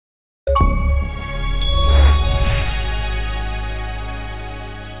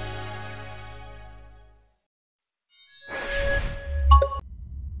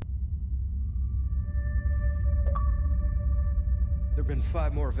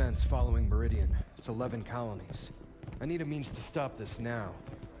5 more events following Meridian. It's 11 colonies. I need a means to stop this now.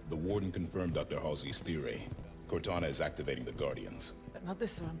 The Warden confirmed Dr. Halsey's theory. Cortana is activating the Guardians. But not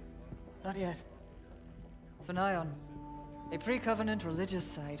this one. Not yet. Zion, a pre-Covenant religious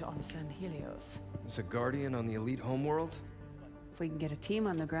site on San Helios. Is a Guardian on the elite homeworld? If we can get a team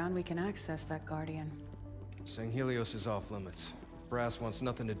on the ground, we can access that Guardian. San Helios is off limits. Brass wants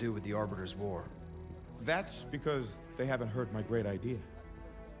nothing to do with the Arbiter's War. That's because they haven't heard my great idea.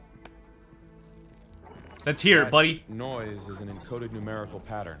 Let's hear it, buddy. Noise is an encoded numerical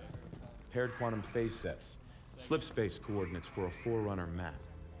pattern. Paired quantum phase sets. Slip space coordinates for a Forerunner map.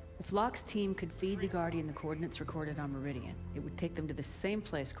 If Locke's team could feed the Guardian the coordinates recorded on Meridian, it would take them to the same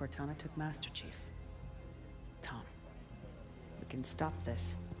place Cortana took Master Chief. Tom, we can stop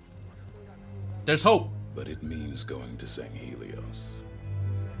this. There's hope. But it means going to San Helios.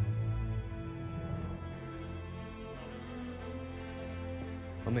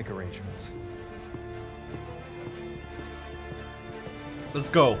 I'll make arrangements. Let's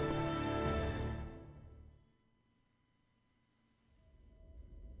go.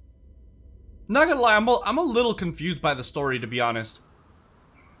 Not gonna lie, I'm a little confused by the story, to be honest.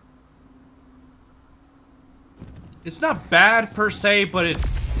 It's not bad per se, but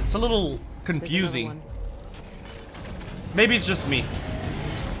it's a little confusing. Maybe it's just me.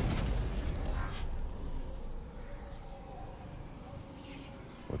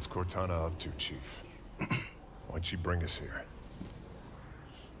 What's Cortana up to, Chief? Why'd she bring us here?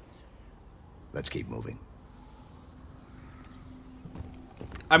 Let's keep moving.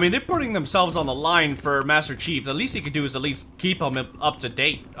 I mean, they're putting themselves on the line for Master Chief. The least he could do is at least keep him up to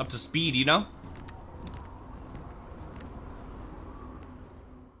date, up to speed, you know?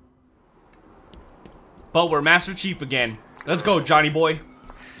 But we're Master Chief again. Let's go, Johnny boy.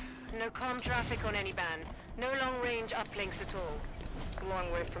 No comm traffic on any band. No long-range uplinks at all.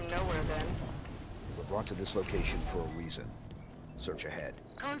 Long way from nowhere, then. We're brought to this location for a reason. Search ahead.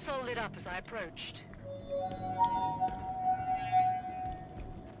 Console lit up as I approached.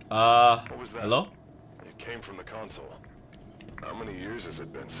 What was that? Hello? It came from the console. How many years has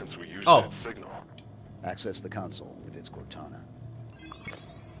it been since we used Oh. that signal? Access the console if it's Cortana.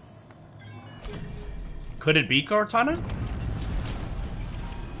 Could it be Cortana?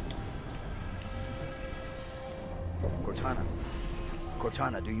 Cortana.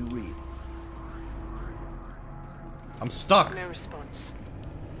 Cortana, do you read? I'm stuck. No response.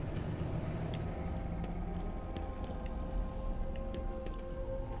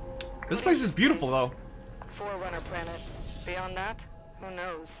 This place is beautiful, though. Forerunner planet. Beyond that, who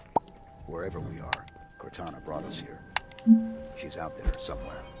knows? Wherever we are, Cortana brought us here. She's out there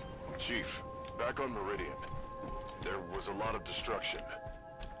somewhere. Chief, back on Meridian. There was a lot of destruction.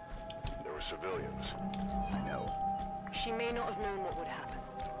 There were civilians. I know. She may not have known what would happen.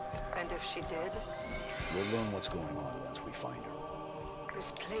 And if she did, We'll learn what's going on once we find her.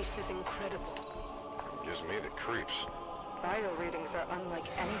 this place is incredible. Gives me the creeps. Bio readings are unlike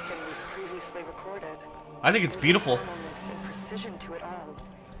anything we've previously recorded. I think it's There's beautiful. a formalness and precision to it all.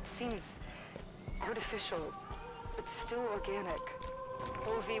 It seems artificial, but still organic.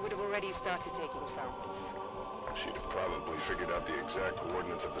 Halsey would have already started taking samples. She'd have probably figured out the exact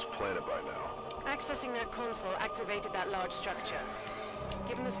coordinates of this planet by now. Accessing that console activated that large structure.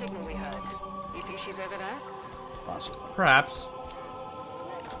 Given the signal we heard, you think she's over there? Possibly. Perhaps.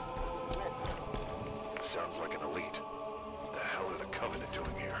 Sounds like an elite. What the hell are the Covenant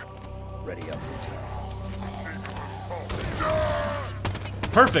doing here? Ready up, Lieutenant.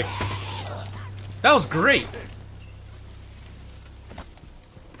 Perfect. That was great.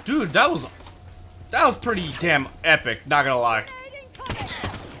 Dude, that was pretty damn epic, not gonna lie.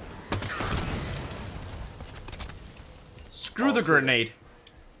 Screw the grenade.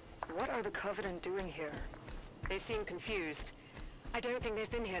 What are the Covenant doing here? They seem confused. I don't think they've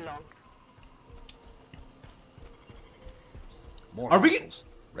been here long. More Are we- hostiles.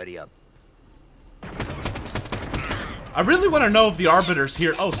 Ready up. I really want to know if the Arbiter's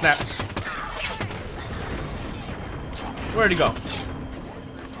here. Oh, snap. Where'd he go?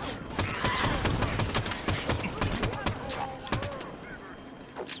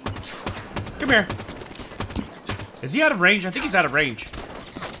 Come here. Is he out of range? I think he's out of range.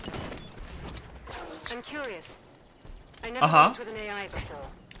 I'm curious. I never worked with an AI before.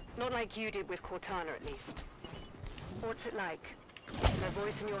 Not like you did with Cortana, at least. What's it like? No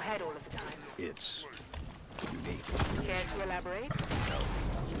voice in your head all of the time. It's unique. Care to elaborate?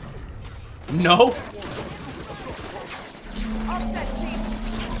 No.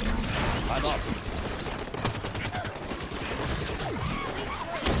 I'm up.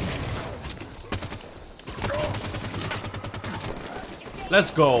 Let's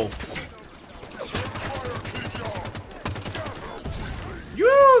go.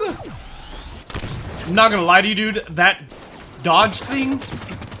 I'm not gonna lie to you, dude. That dodge thing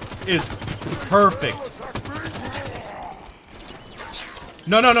is perfect.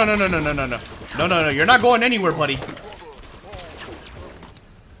 No. No. You're not going anywhere, buddy.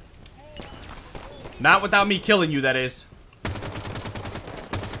 Not without me killing you, that is.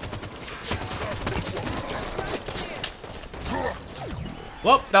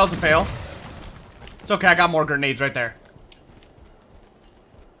 Well, that was a fail. It's okay, I got more grenades right there.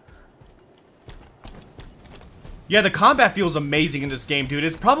 Yeah, the combat feels amazing in this game, dude.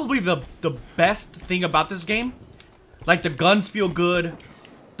 It's probably the best thing about this game. Like, the guns feel good.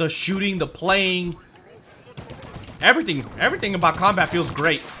 The shooting, the playing. Everything about combat feels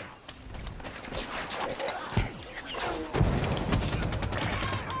great.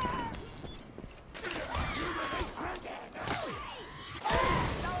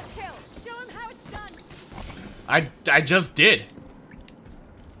 I just did.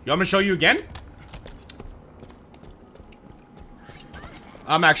 You want me to show you again?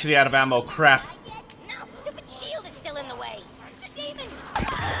 I'm actually out of ammo. Crap. No, stupid shield is still in the way. The demon.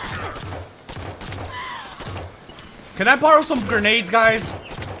 Can I borrow some grenades, guys?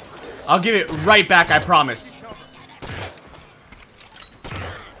 I'll give it right back, I promise.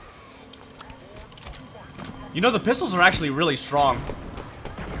 You know, the pistols are actually really strong.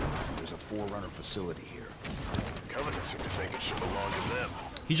 There's a Forerunner facility here. Covenant seem to think it should belong to them.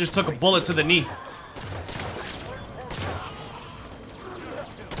 He just took a bullet to the knee.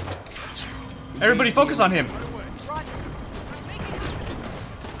 Everybody focus on him.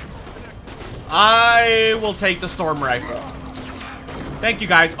 I will take the storm rifle. Thank you,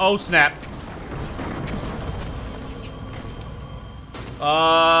 guys. Oh, snap.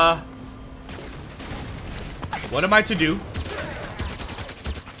 What am I to do?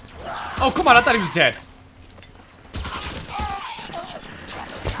 Oh, come on. I thought he was dead.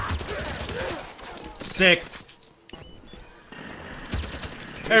 Sick.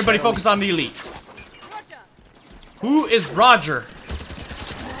 Everybody focus on the elite. Who is Roger?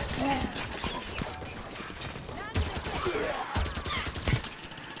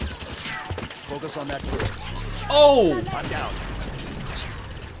 Focus on that turret. Oh! I'm down.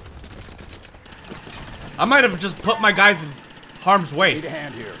 I might have just put my guys in harm's way. Need a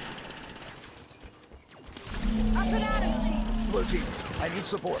hand here. Blue team, I need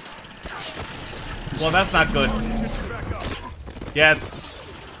support. Well, that's not good. Yeah,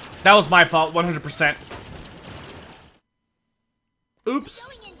 that was my fault, 100%. Oops.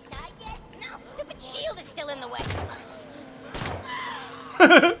 Going inside yet? No, stupid shield is still in the way.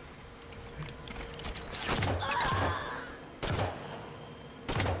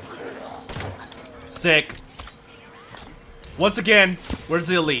 Sick. Once again, where's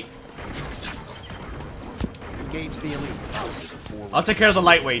the elite? Engage the elite. I'll take care of the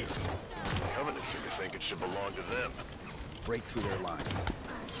lightweights. Covenant seem to think it should belong to them. Break through their line.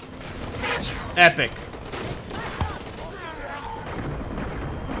 Epic.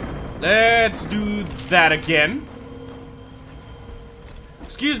 Let's do that again.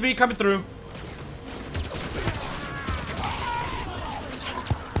 Excuse me, coming through.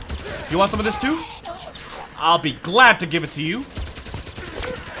 You want some of this too? I'll be glad to give it to you.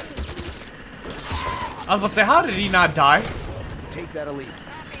 I was about to say, how did he not die? Take that elite.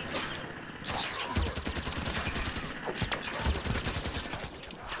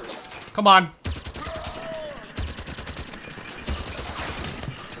 Come on.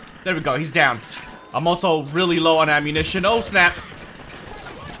 There we go, he's down. I'm also really low on ammunition. Oh, snap.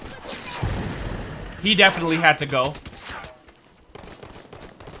 He definitely had to go.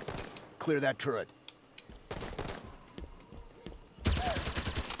 Clear that turret.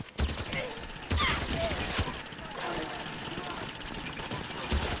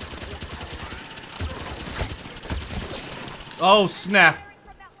 Oh, snap.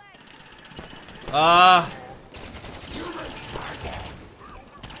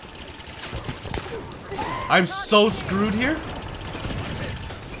 I'm so screwed here.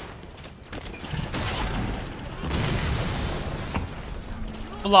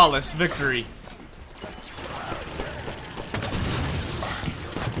 Flawless victory.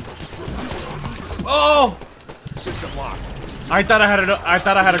 Oh! System locked. I thought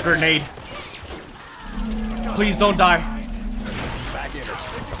I had a grenade. Please don't die. Back in.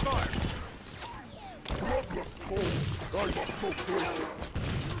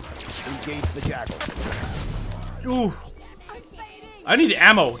 Engage the jackal. Ooh. I need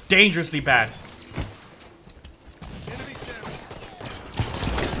ammo. Dangerously bad.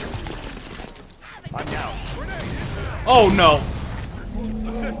 I'm down. Oh no.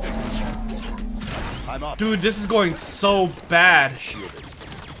 I'm up. Dude, this is going so bad. Shielded.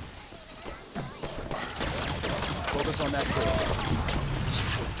 Focus on that door.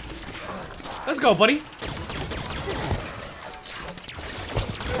 Let's go, buddy.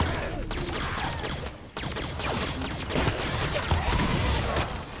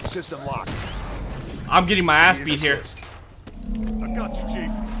 System locked. I'm getting my ass beat here. I got you, Chief.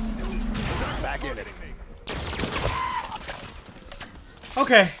 Back in it.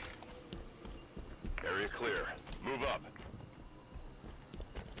 Okay. Area clear. Move up.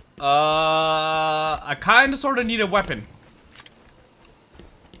 I kinda sorta need a weapon.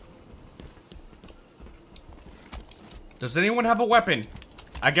 Does anyone have a weapon?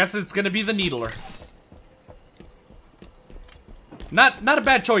 I guess it's gonna be the Needler. Not a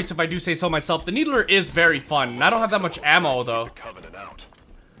bad choice if I do say so myself. The Needler is very fun. I don't have that much ammo though. Covenant out.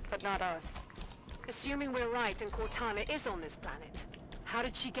 But not us. Assuming we're right and Cortana is on this planet, how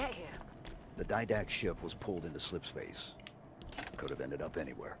did she get here? The Didact ship was pulled into slipspace. Could have ended up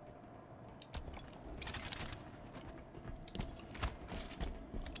anywhere.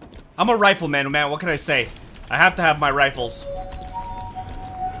 I'm a rifleman, man. What can I say? I have to have my rifles.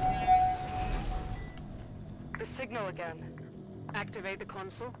 The signal again. Activate the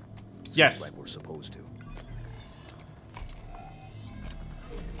console. Yes. Seems like we're supposed to.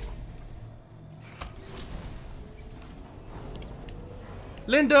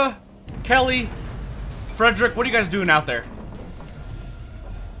 Linda, Kelly, Frederick, what are you guys doing out there?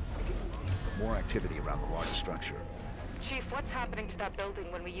 More activity around the large structure. Chief, what's happening to that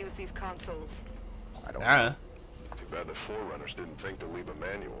building when we use these consoles? I don't know. Too bad the Forerunners didn't think to leave a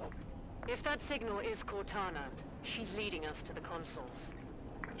manual. If that signal is Cortana, she's leading us to the consoles.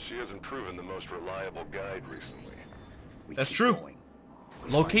 She hasn't proven the most reliable guide recently. We That's keep true. going.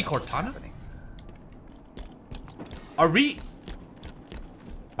 We Locate find out what's Cortana? happening.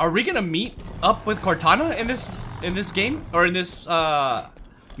 Are we gonna meet up with Cortana in this game or in this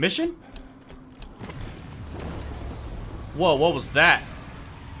mission? Whoa, what was that?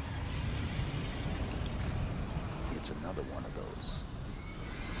 It's another one of those.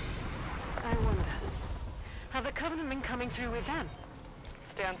 I wonder, have the Covenant been coming through with them?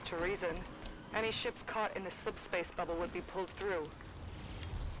 Stands to reason. Any ships caught in the slipspace bubble would be pulled through.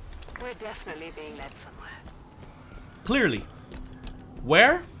 We're definitely being led somewhere. Clearly.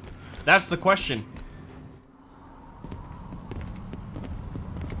 Where? That's the question.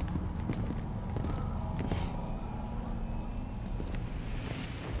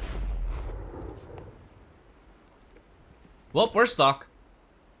 Well, we're stuck.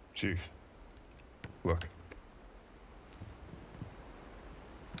 Chief, look.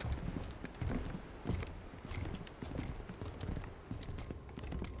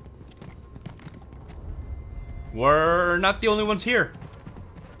 We're not the only ones here.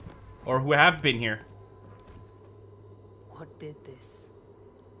 Or who have been here. What did this?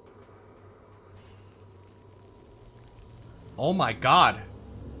 Oh my god.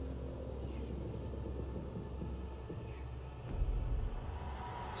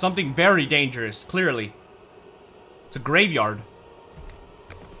 Something very dangerous, clearly. It's a graveyard.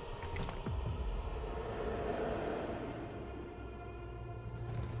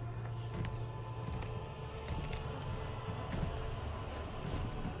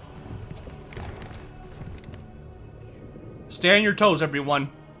 Stay on your toes, everyone.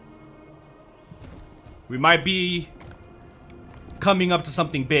 We might be coming up to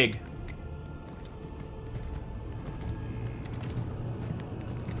something big.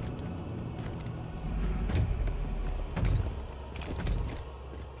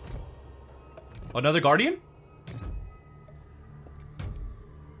 Another Guardian?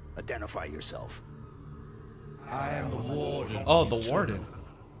 Identify yourself. I am the Warden. Oh, the Warden.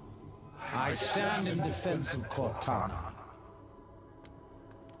 I stand in defense of Cortana.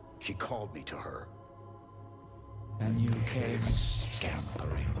 She called me to her. And you came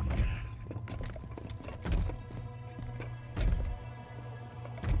scampering.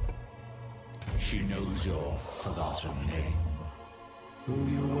 She knows your forgotten name. Who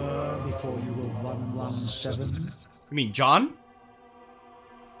you were before you were 117? You mean John?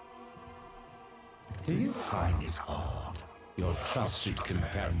 Do you find it odd? Your trusted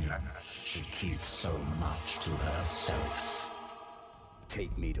companion should keep so much to herself.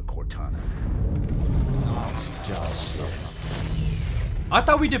 Take me to Cortana. Not just yet. I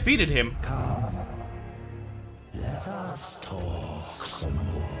thought we defeated him. Come. Let us talk some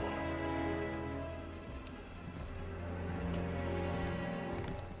more.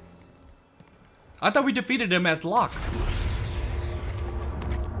 I thought we defeated him as Locke.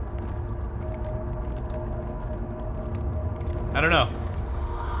 I don't know.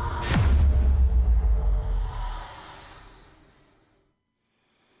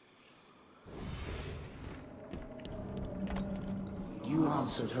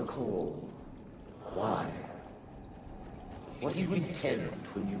 answered her call. Why? What do you intend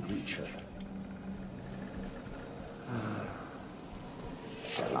when you reach her?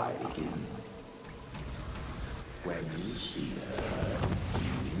 Shall I begin? When you see her,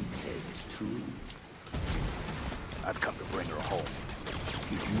 you intend to? I've come to bring her home.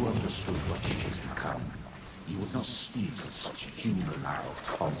 If you understood what she has become, you would not speak of such juvenile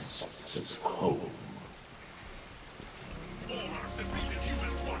concepts as home.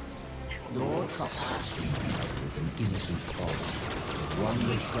 Your trust in her is an innocent folly, one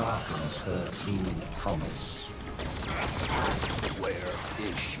which darkens her true promise. Where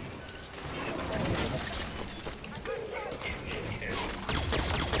is she?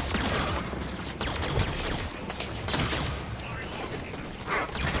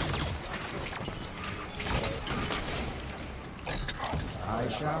 I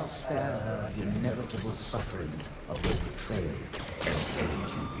shall spare her the inevitable suffering of your betrayal and end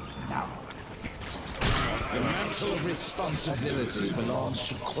you now. The mantle of responsibility belongs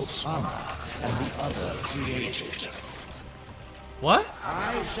to Cortana and the other created. What?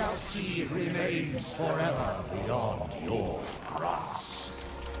 I shall see it remains forever beyond your grasp.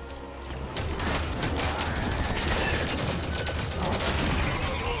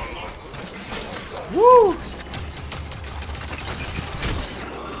 Woo!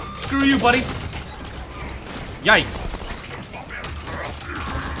 Screw you, buddy. Yikes.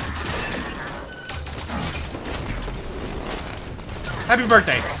 Happy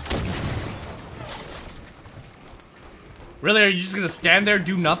birthday. Really, are you just gonna stand there,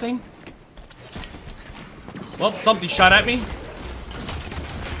 do nothing? Well, something shot at me.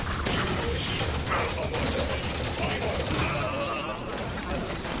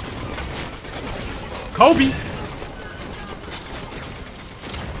 Kobe!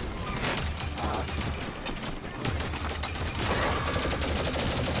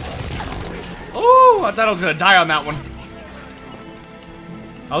 Oh, I thought I was gonna die on that one.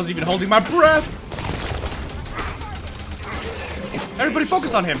 I was even holding my breath. Everybody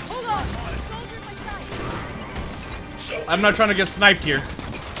focus on him. I'm not trying to get sniped here.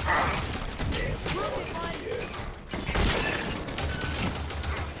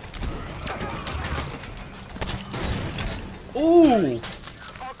 Ooh.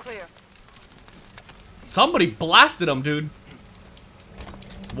 All clear. Somebody blasted him, dude.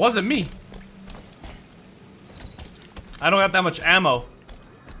 Wasn't me. I don't have that much ammo.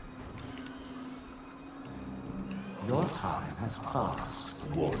 Your time has passed,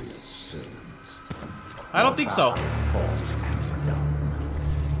 warrior servant. I don't think so. Fought and known.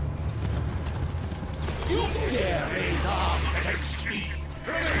 You dare raise arms against me!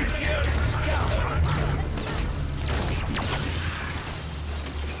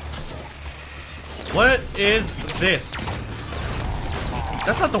 What is this?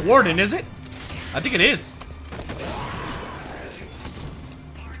 That's not the warden, is it? I think it is.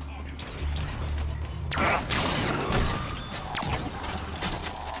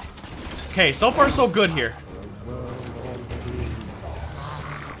 Okay, so far so good here.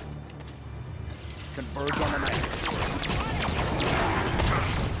 Converge on the knife.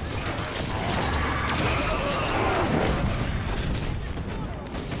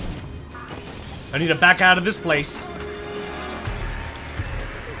 I need to back out of this place.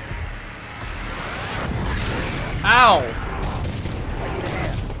 Ow!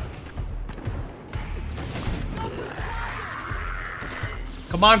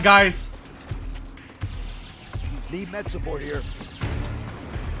 Come on, guys. Need med support here.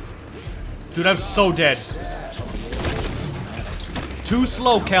 Dude, I'm so dead. Too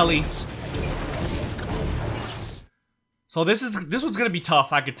slow, Kelly. So this one's gonna be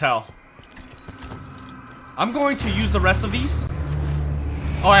tough, I could tell. I'm going to use the rest of these.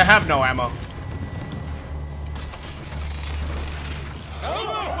 Oh, I have no ammo.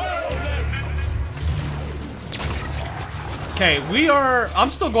 Okay, I'm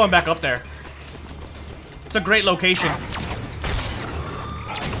still going back up there. It's a great location.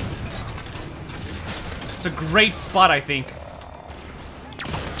 It's a great spot, I think.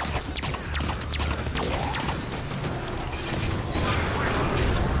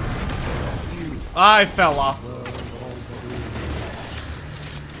 I fell off.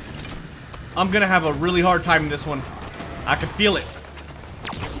 I'm gonna have a really hard time in this one. I can feel it.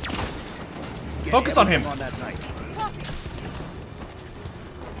 Focus on him.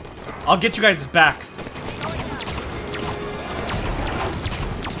 I'll get you guys back.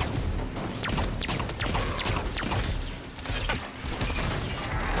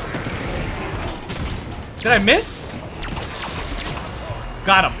 Did I miss?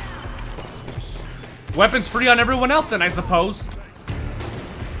 Got him. Weapons free on everyone else then, I suppose.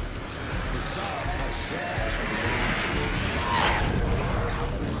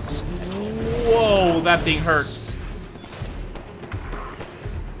 Ooh, that thing hurts.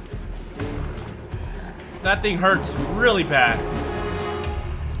 That thing hurts really bad.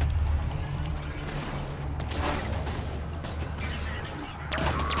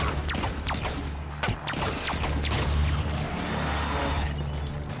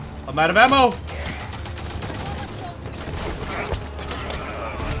 I'm out of ammo.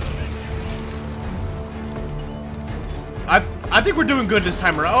 I think we're doing good this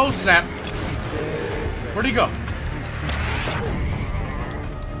time around. Oh, snap. Where'd he go?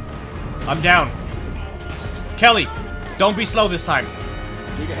 I'm down. Kelly, don't be slow this time.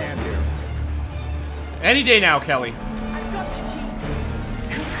 Need a hand here. Any day now, Kelly. I've got you, Chief.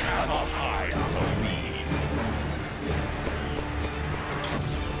 You cannot hide from me.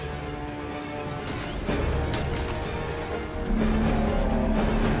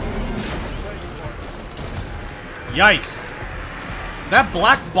 Yikes. That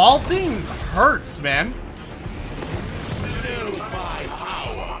black ball thing hurts, man.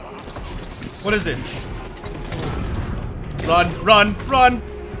 What is this? Run, run, run!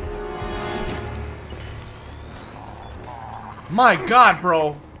 My god,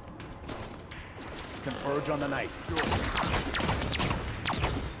 bro. Converge on the night.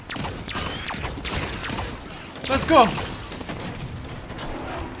 Let's go.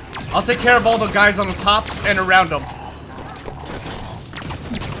 I'll take care of all the guys on the top and around them.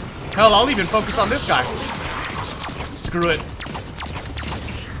 Hell, I'll even focus on this guy. Screw it.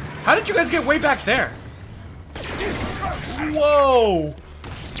 How did you guys get way back there? Whoa!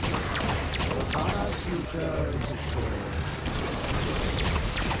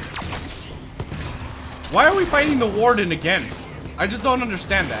 Why are we fighting the warden again? I just don't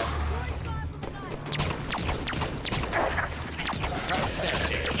understand that.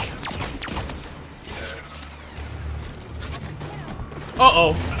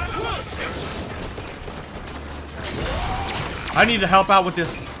 Uh-oh. I need to help out with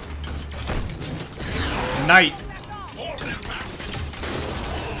this knight.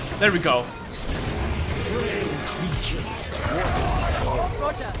 There we go.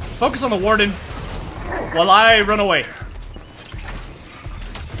 Focus on the warden while I run away.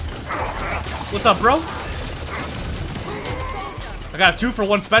 What's up, bro? I got a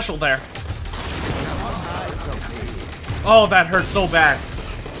 2-for-1 special there. Oh, that hurts so bad.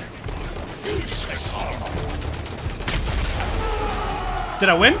 Did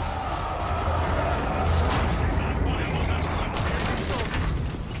I win?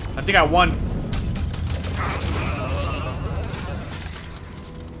 I think I won.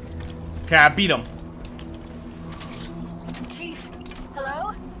 Okay, I beat him. Chief,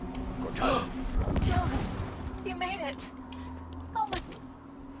 hello? John, you made it. Oh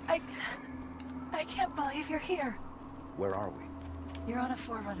my... I can't believe you're here. Where are we? You're on a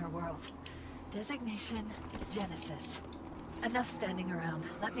Forerunner world. Designation, Genesis. Enough standing around.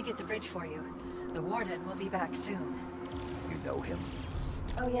 Let me get the bridge for you. The warden will be back soon. You know him?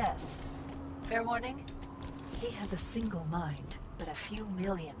 Oh yes. Fair warning? He has a single mind, but a few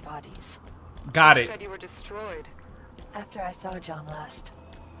million bodies. Got You it. said you were destroyed. After I saw John last,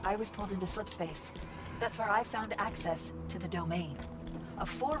 I was pulled into slipspace. That's where I found access to the domain. A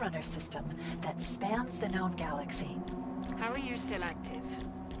Forerunner system that spans the known galaxy. How are you still active?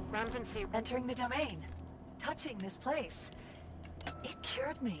 Rampancy. Entering the domain. Touching this place. It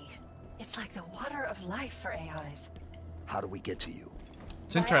cured me. It's like the water of life for AIs. How do we get to you?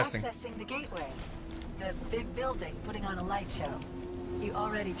 It's interesting. By accessing the gateway. The big building putting on a light show. You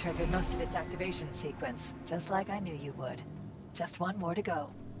already triggered most of its activation sequence, just like I knew you would. Just one more to go.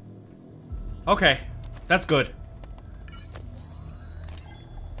 Okay, that's good.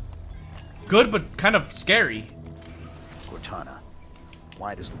 Good, but kind of scary. Cortana,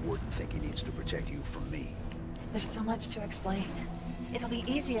 why does the warden think he needs to protect you from me? There's so much to explain. It'll be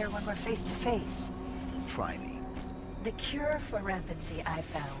easier when we're face to face. Try me. The cure for rampancy I've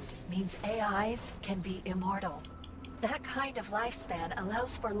found means AIs can be immortal. That kind of lifespan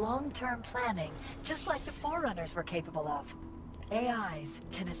allows for long-term planning, just like the Forerunners were capable of. AIs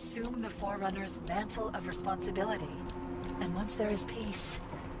can assume the Forerunner's mantle of responsibility. And once there is peace,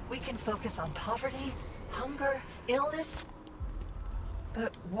 we can focus on poverty, hunger, illness.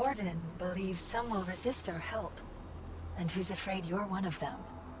 But Warden believes some will resist our help. And he's afraid you're one of them.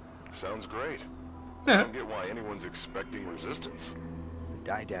 Sounds great. I don't get why anyone's expecting resistance. The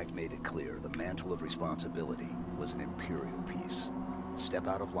Didact made it clear the mantle of responsibility was an Imperial piece. Step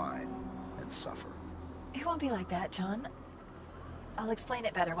out of line and suffer. It won't be like that, John. I'll explain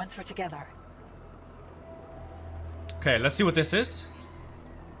it better once we're together. Okay, let's see what this is.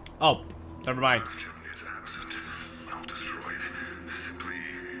 Oh, never mind. Is absent, not destroyed, simply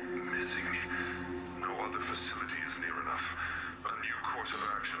missing. enough. A new course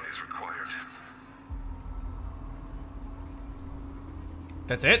of action is required.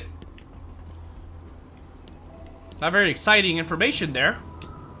 That's it? Not very exciting information there.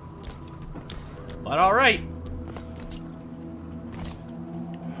 But alright.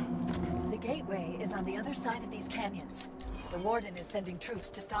 The gateway is on the other side of these canyons. The Warden is sending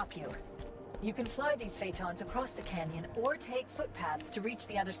troops to stop you. You can fly these photons across the canyon or take footpaths to reach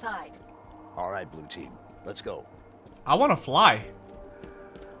the other side. All right, Blue Team. Let's go. I want to fly.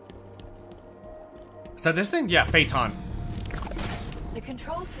 Is that this thing? Yeah, phaeton. The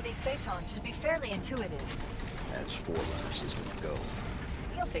controls for these photons should be fairly intuitive. As Forerunner system go.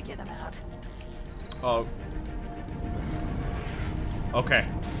 You'll figure them out. Oh. Okay.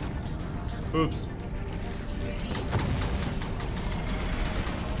 Oops.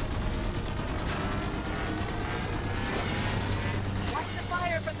 Watch the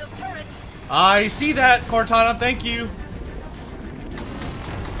fire from those turrets. I see that, Cortana. Thank you.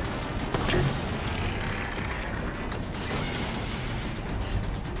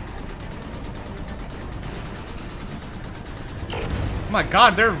 Oh my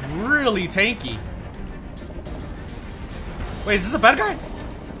god, they're really tanky. Wait, is this a bad guy?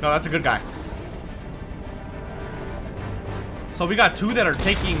 No, that's a good guy. So we got two that are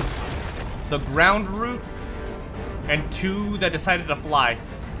taking the ground route and two that decided to fly.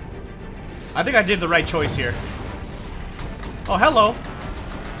 I think I did the right choice here. Oh, hello.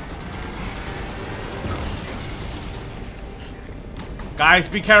 Guys,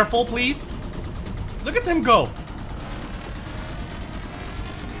 be careful, please. Look at them go.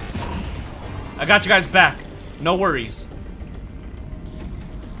 I got you guys back. No worries.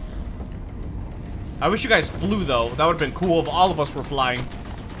 I wish you guys flew, though. That would have been cool if all of us were flying.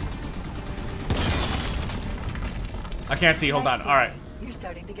 I can't see. Hold on. All right. You're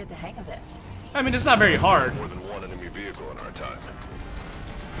starting to get the hang of this. I mean, it's not very hard. More than one enemy vehicle in our time.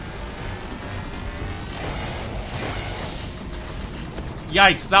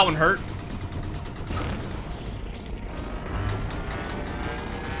 Yikes, that one hurt.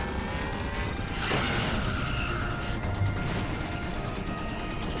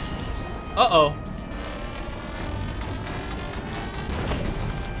 Uh-oh.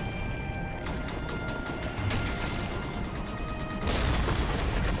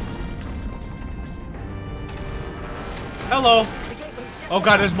 Hello. Oh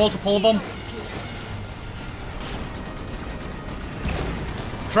god, there's multiple of them.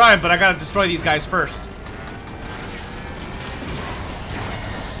 Trying, but I gotta destroy these guys first.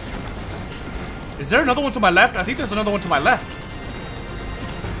 Is there another one to my left? I think there's another one to my left.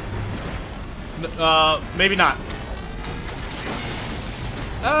 Maybe not.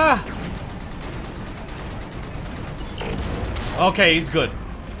 Ah. Okay, he's good.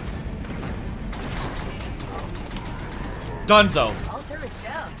 Dunzo. All turrets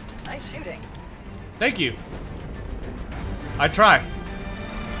down. Nice shooting. Thank you. I try.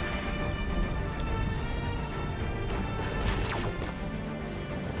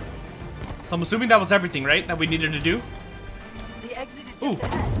 So I'm assuming that was everything, right? That we needed to do? The exit is just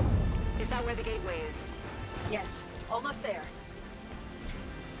ahead. Is that where the gateway is? Yes, almost there.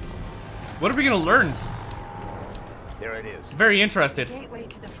 What are we gonna learn? There it is. Very interested. Gateway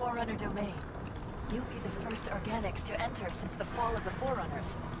to the Forerunner domain. You'll be the first organics to enter since the fall of the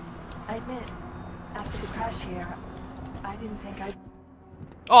Forerunners. I admit, after the crash here, I didn't think I'd...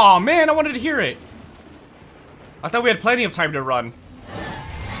 Oh man, I wanted to hear it. I thought we had plenty of time to run.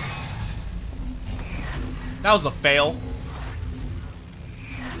 That was a fail.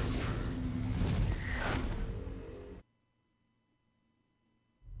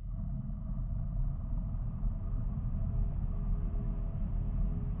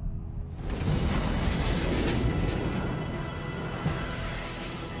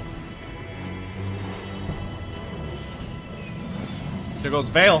 There goes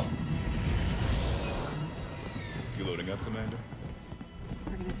Vale. You loading up, Commander?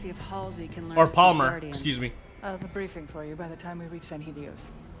 We're gonna see if Halsey can learn Or to see Palmer, Guardian. excuse me. I'll have a briefing for you by the time we reach San Helios.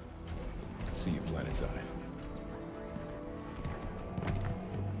 See you planetside.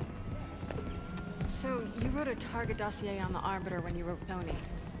 So, you wrote a target dossier on the Arbiter when you were with Tony.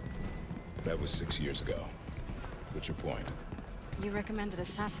 That was 6 years ago. What's your point? You recommended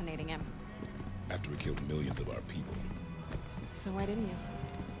assassinating him. After he killed millions of our people, So why didn't you?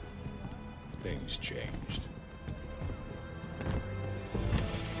 things changed.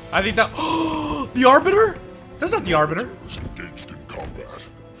 I think that... The Arbiter? That's not the Arbiter. Engaged in combat.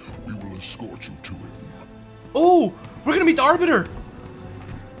 We will escort you to him. Oh, we're gonna meet the Arbiter.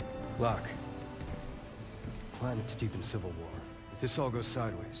 Locke. Planet's deep in civil war. If this all goes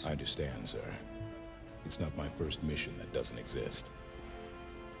sideways... I understand, sir. It's not my first mission that doesn't exist.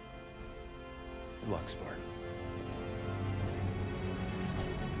 Good luck, Spartan.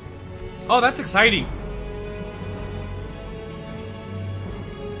 Oh, that's exciting.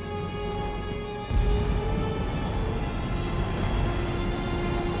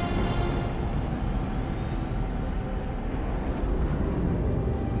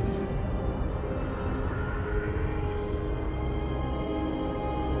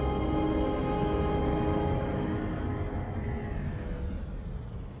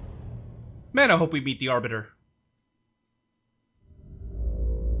 Man, I hope we meet the Arbiter.